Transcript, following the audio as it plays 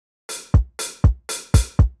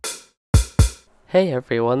Hey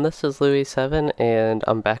everyone, this is Louey7 and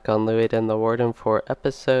I'm back on Loueyden the Warden for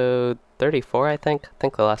episode 34, I think. I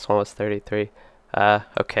think the last one was 33.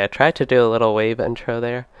 Okay, I tried to do a little wave intro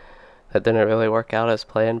there. That didn't really work out as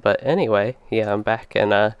planned, but anyway, yeah, I'm back.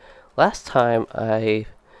 And last time I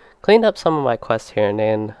cleaned up some of my quests here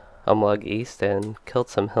in Angmar East and killed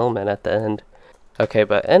some Hillmen at the end. Okay,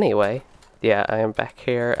 but anyway, yeah, I am back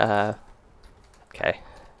here. Okay.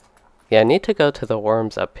 Yeah, I need to go to the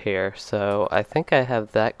worms up here, so I think I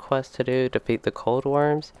have that quest to do, defeat the cold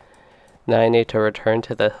worms. Now I need to return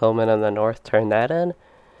to the Hillmen in the north, turn that in.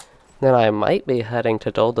 Then I might be heading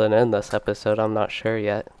to Loueyden in this episode, I'm not sure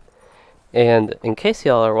yet. And in case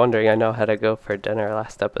y'all are wondering, I know how to go for dinner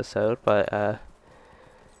last episode, but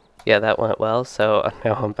yeah, that went well, so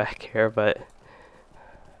now I'm back here, but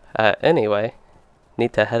anyway,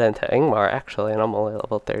 need to head into Angmar actually, and I'm only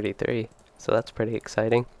level 33, so that's pretty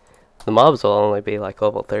exciting. The mobs will only be like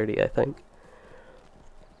level 30, I think.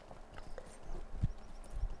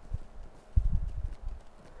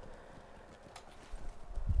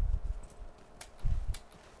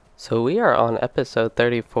 So we are on episode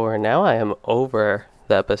 34. Now I am over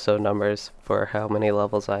the episode numbers for how many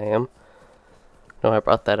levels I am. No, I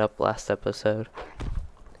brought that up last episode.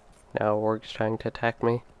 Now Warg's trying to attack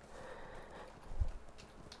me.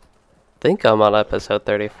 Think I'm on episode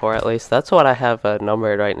 34 at least. That's what I have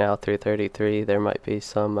numbered right now through 33. There might be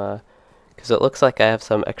some, because it looks like I have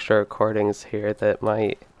some extra recordings here that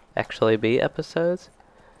might actually be episodes.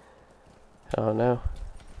 Oh no.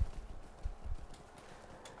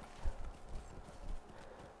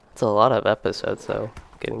 That's a lot of episodes though,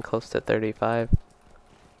 getting close to 35.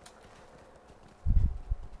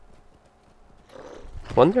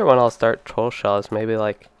 Wonder when I'll start troll shells, maybe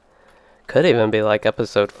like could even be like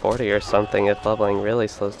episode 40 or something if leveling really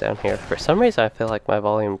slows down here. For some reason I feel like my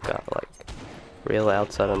volume got like real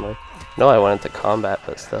loud suddenly. No, I went into combat,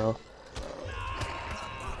 but still.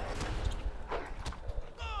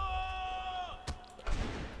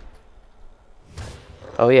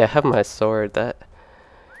 Oh yeah, I have my sword. That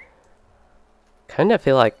kind of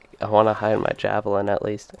feel like I want to hide my javelin at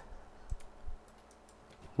least.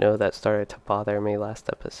 No, that started to bother me last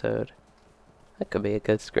episode. That could be a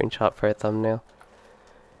good screenshot for a thumbnail.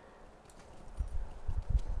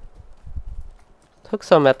 Took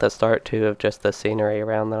some at the start too of just the scenery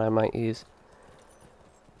around that I might use.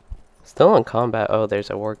 Still in combat. Oh, there's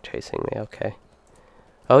a warg chasing me. Okay.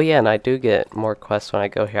 Oh yeah, and I do get more quests when I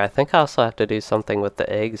go here. I think I also have to do something with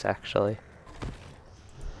the eggs actually.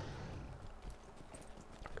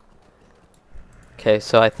 Okay,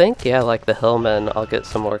 so I think, yeah, like the Hillmen, I'll get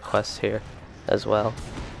some more quests here as well.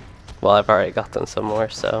 Well, I've already gotten some more,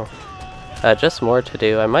 so just more to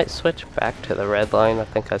do. I might switch back to the red line. I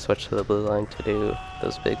think I switched to the blue line to do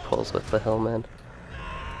those big pulls with the Hillmen.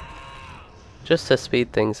 Just to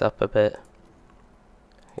speed things up a bit.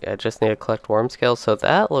 Yeah, I just need to collect worm scales, so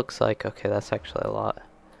that looks like, okay, that's actually a lot.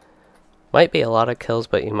 Might be a lot of kills,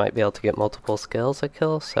 but you might be able to get multiple skills a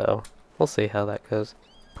kill, so we'll see how that goes.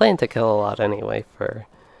 Plan to kill a lot anyway, for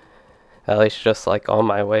at least just like on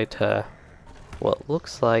my way to what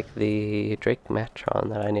looks like the Drake Matron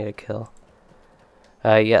that I need to kill.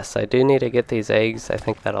 Yes, I do need to get these eggs. I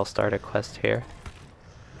think that'll start a quest here.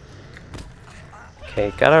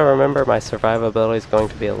 Okay, gotta remember my survivability is going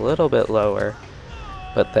to be a little bit lower,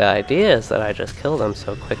 but the idea is that I just kill them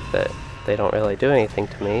so quick that they don't really do anything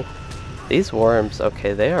to me. These worms,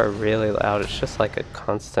 okay, they are really loud. It's just like a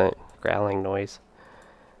constant growling noise.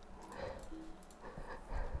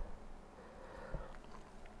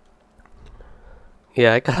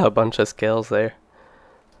 Yeah, I got a bunch of skills there.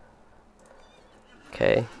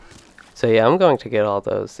 Okay. So yeah, I'm going to get all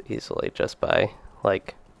those easily just by,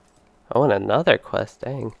 like... Oh, and another quest,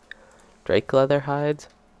 dang. Drake leather hides.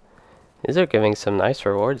 These are giving some nice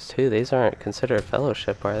rewards too. These aren't considered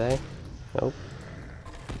fellowship, are they? Nope.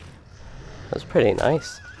 That's pretty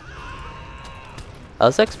nice. I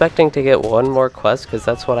was expecting to get one more quest because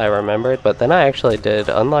that's what I remembered, but then I actually did.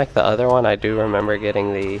 Unlike the other one, I do remember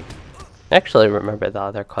getting the... Actually remember the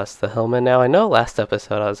other quest, the Hillmen. Now I know last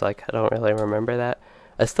episode I was like, I don't really remember that.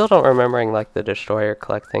 I still don't remembering like the destroyer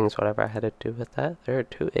collect things, whatever I had to do with that. There are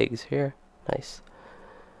 2 eggs here. Nice.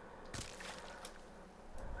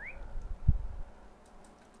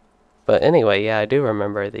 But anyway, yeah, I do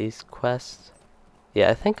remember these quests.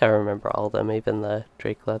 Yeah, I think I remember all of them, even the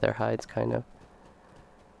Drake leather hides kind of.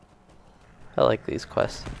 I like these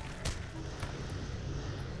quests.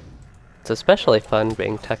 It's especially fun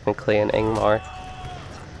being technically in Angmar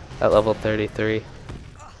at level 33.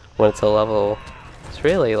 When it's a level, it's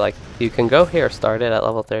really like, you can go here, start it at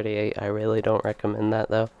level 38. I really don't recommend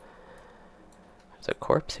that though. There's a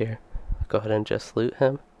corpse here. go ahead and just loot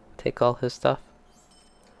him. Take all his stuff.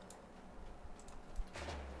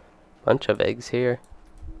 Bunch of eggs here.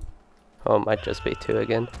 Oh, it might just be 2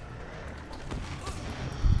 again.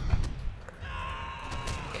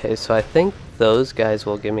 Okay, so I think those guys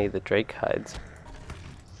will give me the Drake hides.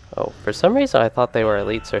 Oh, for some reason I thought they were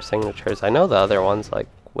elites or signatures. I know the other ones, like,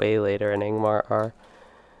 way later in Angmar are.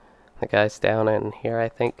 The guys down in here, I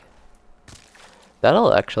think.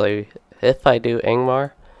 That'll actually, if I do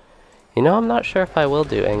Angmar, you know, I'm not sure if I will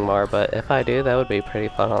do Angmar, but if I do, that would be pretty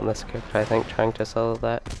fun on this character, I think, trying to sell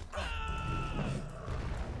that.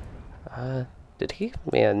 Did he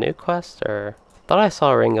give me a new quest, or? Thought I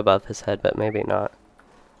saw a ring above his head, but maybe not.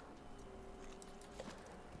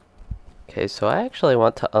 Okay, so I actually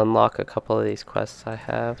want to unlock a couple of these quests I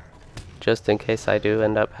have, just in case I do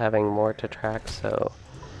end up having more to track, so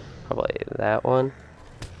probably that one.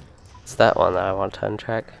 It's that one that I want to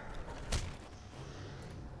untrack.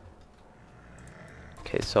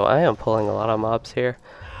 Okay, so I am pulling a lot of mobs here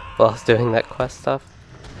while I was doing that quest stuff.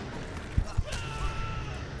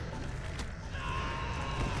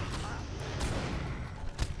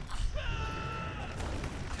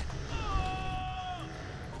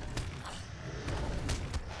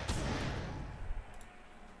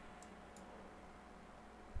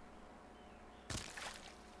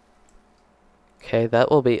 Okay,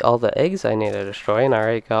 that will be all the eggs I need to destroy, and I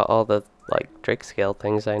already got all the, like, Drake scale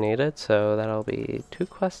things I needed, so that'll be 2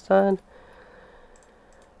 quests done.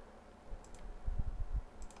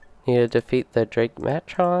 Need to defeat the Drake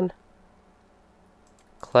Matron.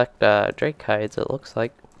 Collect Drake hides, it looks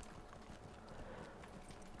like.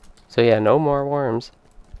 So yeah, no more worms.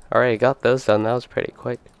 Already got those done, that was pretty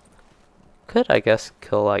quick. Could, I guess,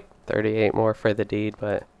 kill like 38 more for the deed,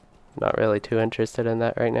 but not really too interested in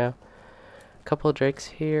that right now. Couple drakes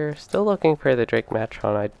here. Still looking for the Drake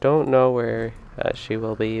Matron. I don't know where she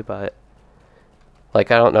will be, but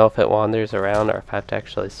like I don't know if it wanders around or if I have to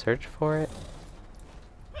actually search for it.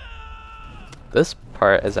 This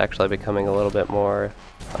part is actually becoming a little bit more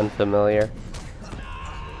unfamiliar.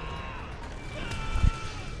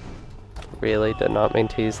 Really did not mean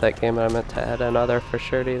to use that game. I meant to add another for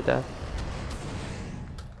sure to death.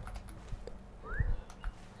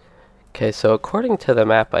 Okay, so according to the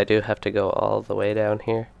map, I do have to go all the way down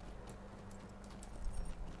here.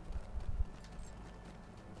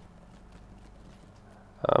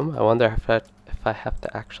 I wonder if I have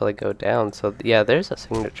to actually go down. So yeah, there's a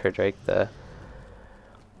signature drake. The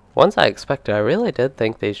ones I expected, I really did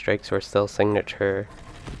think these drakes were still signature,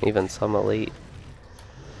 even some elite.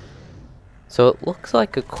 So it looks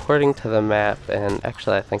like according to the map, and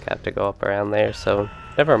actually I think I have to go up around there, so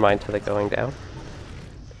never mind to the going down.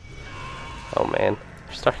 Oh man,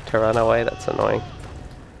 they're starting to run away, that's annoying.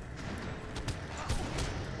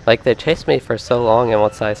 Like, they chased me for so long, and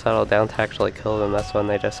once I settled down to actually kill them, that's when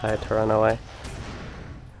they decided to run away.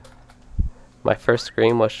 My first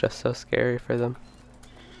scream was just so scary for them.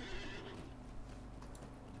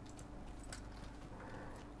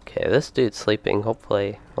 Okay, this dude's sleeping,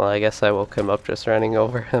 hopefully. Well, I guess I woke him up just running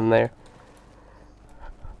over him there.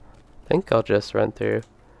 I think I'll just run through.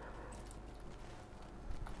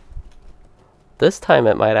 This time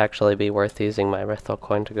it might actually be worth using my Rethel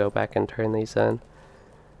coin to go back and turn these in.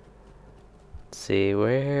 Let's see,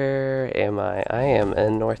 where am I? I am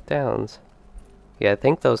in North Downs. Yeah, I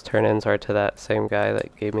think those turn-ins are to that same guy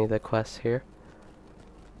that gave me the quest here.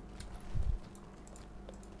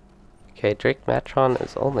 Okay, Drake Matron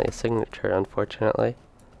is only a signature, unfortunately.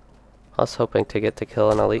 I was hoping to get to kill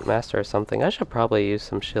an elite master or something. I should probably use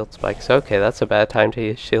some shield spikes. Okay, that's a bad time to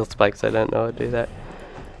use shield spikes. I didn't know I'd do that.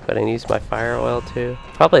 But I used my fire oil too.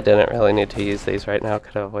 Probably didn't really need to use these right now.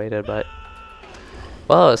 Could have waited, but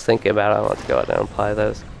while I was thinking about it, I want to go ahead and apply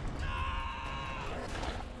those.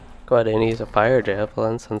 Go ahead and use a fire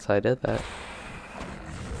javelin since I did that.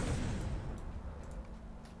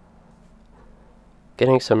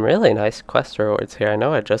 Getting some really nice quest rewards here. I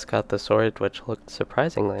know I just got the sword, which looked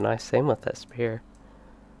surprisingly nice. Same with that spear.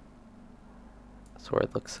 Sword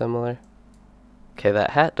looks similar. Okay, that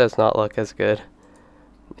hat does not look as good.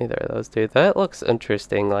 Neither of those do. That looks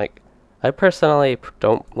interesting. Like, I personally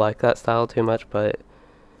don't like that style too much, but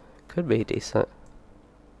could be decent.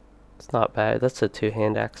 It's not bad. That's a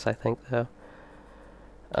 2-hand axe, I think, though.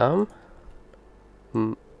 I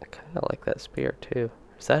kind of like that spear too.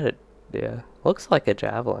 Is that a... yeah, looks like a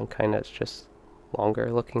javelin, kind of. It's just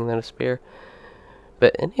longer looking than a spear.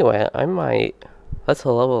 But anyway, I might... that's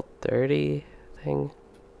a level 30 thing.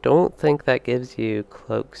 Don't think that gives you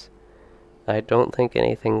cloaks. I don't think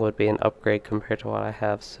anything would be an upgrade compared to what I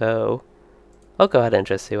have, so I'll go ahead and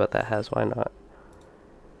just see what that has, why not?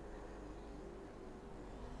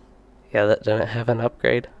 Yeah, that didn't have an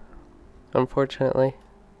upgrade, unfortunately.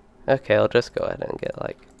 Okay, I'll just go ahead and get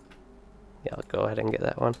yeah, I'll go ahead and get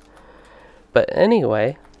that one. But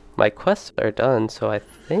anyway, my quests are done, so I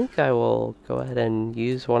think I will go ahead and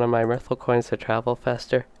use one of my Myrtle coins to travel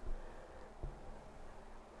faster.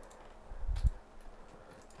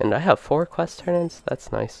 And I have 4 quest turn-ins?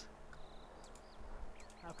 That's nice.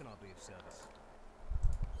 How can I be of service?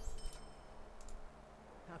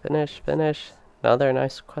 Finish. Another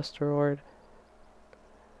nice quest reward.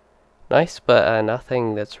 Nice, but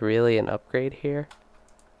nothing that's really an upgrade here.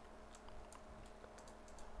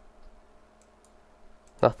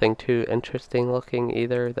 Nothing too interesting looking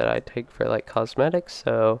either that I'd take for like cosmetics,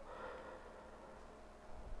 so...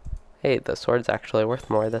 Hey, the sword's actually worth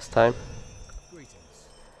more this time.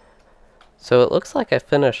 So it looks like I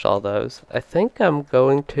finished all those. I think I'm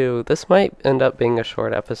going to... This might end up being a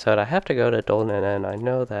short episode. I have to go to Dolnen Inn, I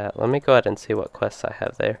know that. Let me go ahead and see what quests I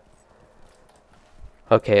have there.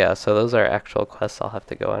 Okay, yeah, so those are actual quests I'll have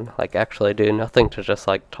to go on. Like, actually do nothing to just,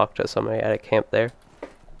 like, talk to somebody at a camp there.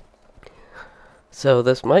 So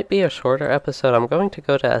this might be a shorter episode. I'm going to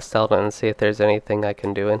go to Estelden and see if there's anything I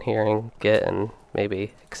can do in here and get and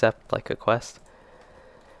maybe accept, like, a quest.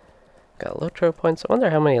 Got LOTRO points. I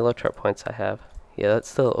wonder how many LOTRO points I have. Yeah, that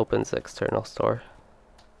still opens the external store,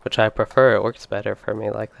 which I prefer. It works better for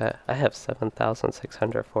me like that. I have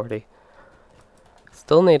 7,640.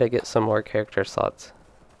 Still need to get some more character slots.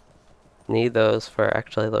 Need those for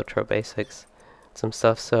actually LOTRO basics. Some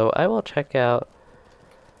stuff. So I will check out...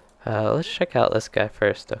 let's check out this guy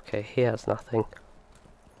first. Okay, he has nothing.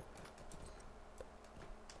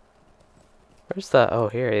 Where's the... Oh,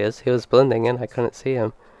 here he is. He was blending in. I couldn't see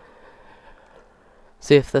him.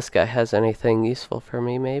 See if this guy has anything useful for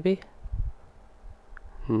me, maybe?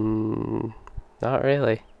 Not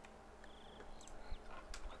really.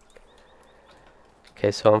 Okay,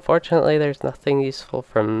 so unfortunately there's nothing useful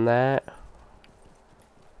from that.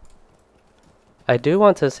 I do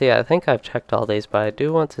want to see, I think I've checked all these, but I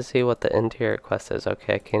do want to see what the interior quest is.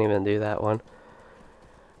 Okay, I can't even do that one.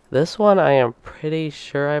 This one I am pretty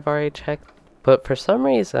sure I've already checked, but for some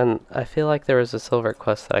reason I feel like there was a silver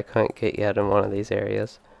quest that I couldn't get yet in one of these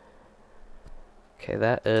areas. Okay,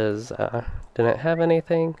 that is, didn't have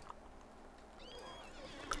anything.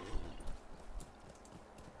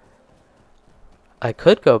 I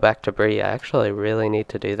could go back to Bree. I actually really need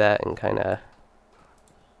to do that and kind of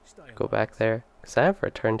go back there. Because I have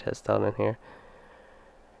returned to Estelden here.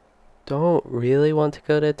 Don't really want to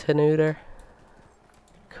go to Tenuter.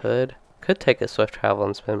 Could take a swift travel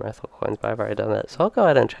and spend Myrtle coins, but I've already done that. So I'll go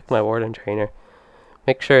ahead and check my Warden Trainer.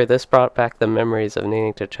 Make sure this brought back the memories of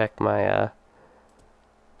needing to check my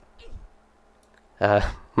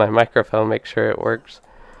my microphone, make sure it works.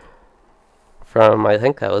 From, I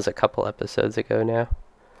think that was a couple episodes ago now.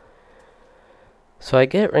 So I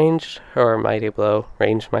get ranged Mighty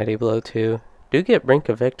Blow 2. Do get Brink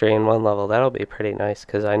of Victory in 1 level. That'll be pretty nice,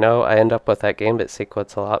 because I know I end up with that Gambit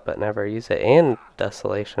sequence a lot, but never use it. And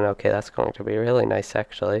Desolation. Okay, that's going to be really nice,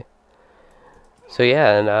 actually. So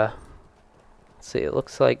yeah, and let's see, it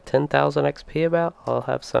looks like 10,000 XP about. I'll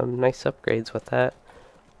have some nice upgrades with that.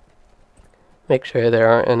 Make sure there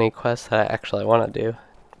aren't any quests that I actually want to do.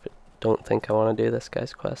 Don't think I want to do this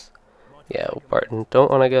guy's quest. Yeah, Barton, don't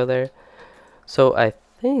want to go there. So I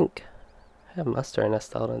think I have muster in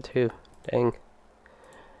Estelden too. Dang.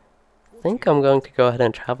 I think I'm going to go ahead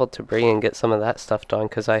and travel to Bree and get some of that stuff done,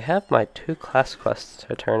 because I have my 2 class quests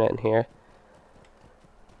to turn in here.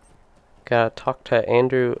 Gotta talk to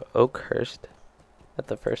Andrew Oakhurst at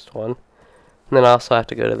the first one. And then I also have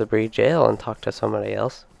to go to the Bree jail and talk to somebody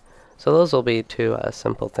else. So those will be 2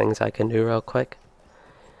 simple things I can do real quick.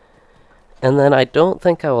 And then I don't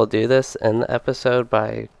think I will do this in the episode, but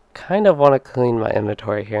I kind of want to clean my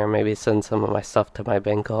inventory here and maybe send some of my stuff to my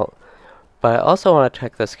bank vault. But I also want to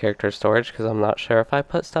check this character storage, because I'm not sure if I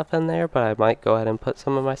put stuff in there, but I might go ahead and put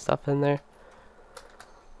some of my stuff in there.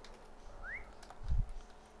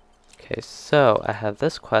 Okay, so I have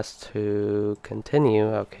this quest to continue.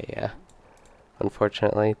 Okay, yeah.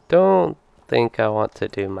 Unfortunately, don't think I want to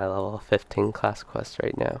do my level 15 class quest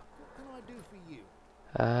right now.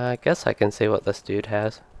 I guess I can see what this dude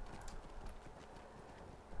has.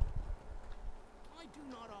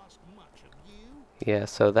 Yeah,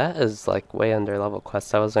 so that is like way under level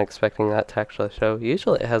quest. I wasn't expecting that to actually show.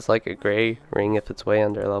 Usually it has like a gray ring if it's way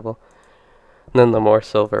under level. And then the more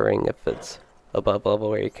silver ring if it's above level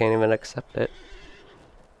where you can't even accept it.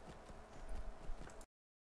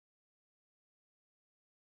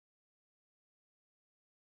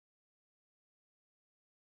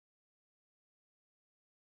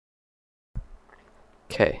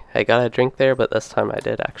 Okay, I got a drink there, but this time I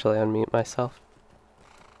did actually unmute myself.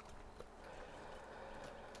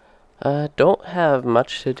 Don't have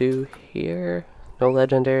much to do here. No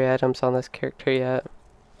legendary items on this character yet.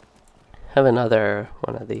 Have another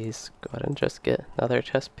one of these. Go ahead and just get another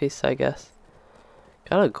chest piece, I guess.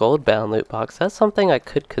 Got a gold bound loot box. That's something I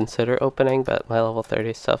could consider opening, but my level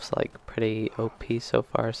 30 stuff's like pretty OP so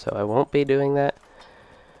far, so I won't be doing that.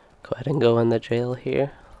 Go ahead and go in the jail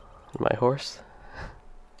here on my horse.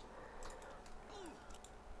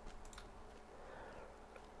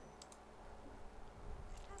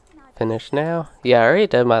 Finish now. Yeah, I already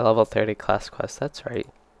did my level 30 class quest, that's right.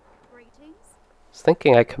 I was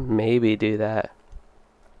thinking I could maybe do that.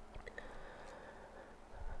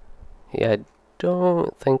 Yeah, I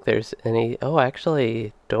don't think there's any... Oh, I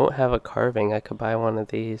actually don't have a carving. I could buy one of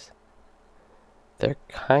these. They're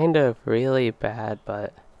kind of really bad,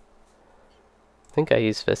 but... I think I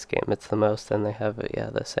use this game. It's the most, and they have, yeah,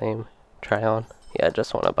 the same try on. Yeah, I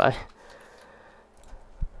just want to buy.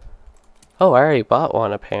 Oh, I already bought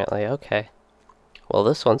one, apparently. Okay. Well,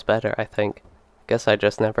 this one's better, I think. Guess I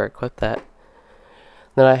just never equipped that.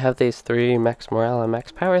 Then I have these 3 max morale and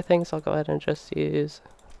max power things I'll go ahead and just use.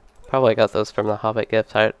 Probably got those from the Hobbit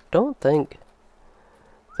gift. I don't think...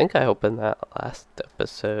 I think I opened that last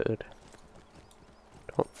episode.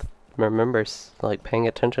 Don't remember, like, paying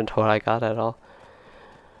attention to what I got at all.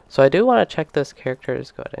 So I do want to check this character.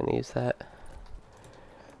 Just go ahead and use that.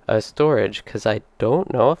 Storage, because I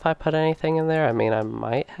don't know if I put anything in there. I mean, I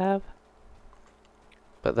might have,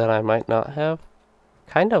 but then I might not have.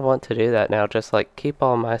 Kind of want to do that now, just like keep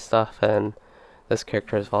all my stuff in this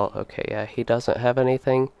character's vault. Okay, yeah, he doesn't have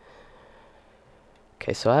anything.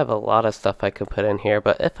 Okay, so I have a lot of stuff I can put in here,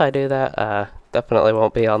 but if I do that, definitely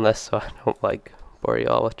won't be on this, so I don't like bore you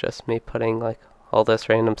all with just me putting like all this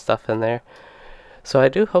random stuff in there. So I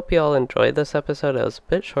do hope you all enjoyed this episode. It was a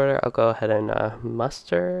bit shorter. I'll go ahead and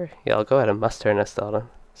muster. Yeah, I'll go ahead and muster in Esteldon.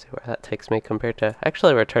 See where that takes me compared to...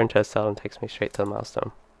 Actually, return to Esteldon takes me straight to the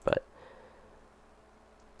milestone. But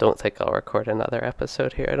don't think I'll record another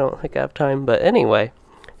episode here. I don't think I have time. But anyway,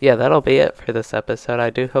 yeah, that'll be it for this episode.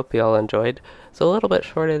 I do hope you all enjoyed. It's a little bit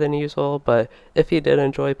shorter than usual, but if you did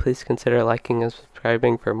enjoy, please consider liking and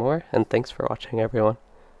subscribing for more. And thanks for watching, everyone.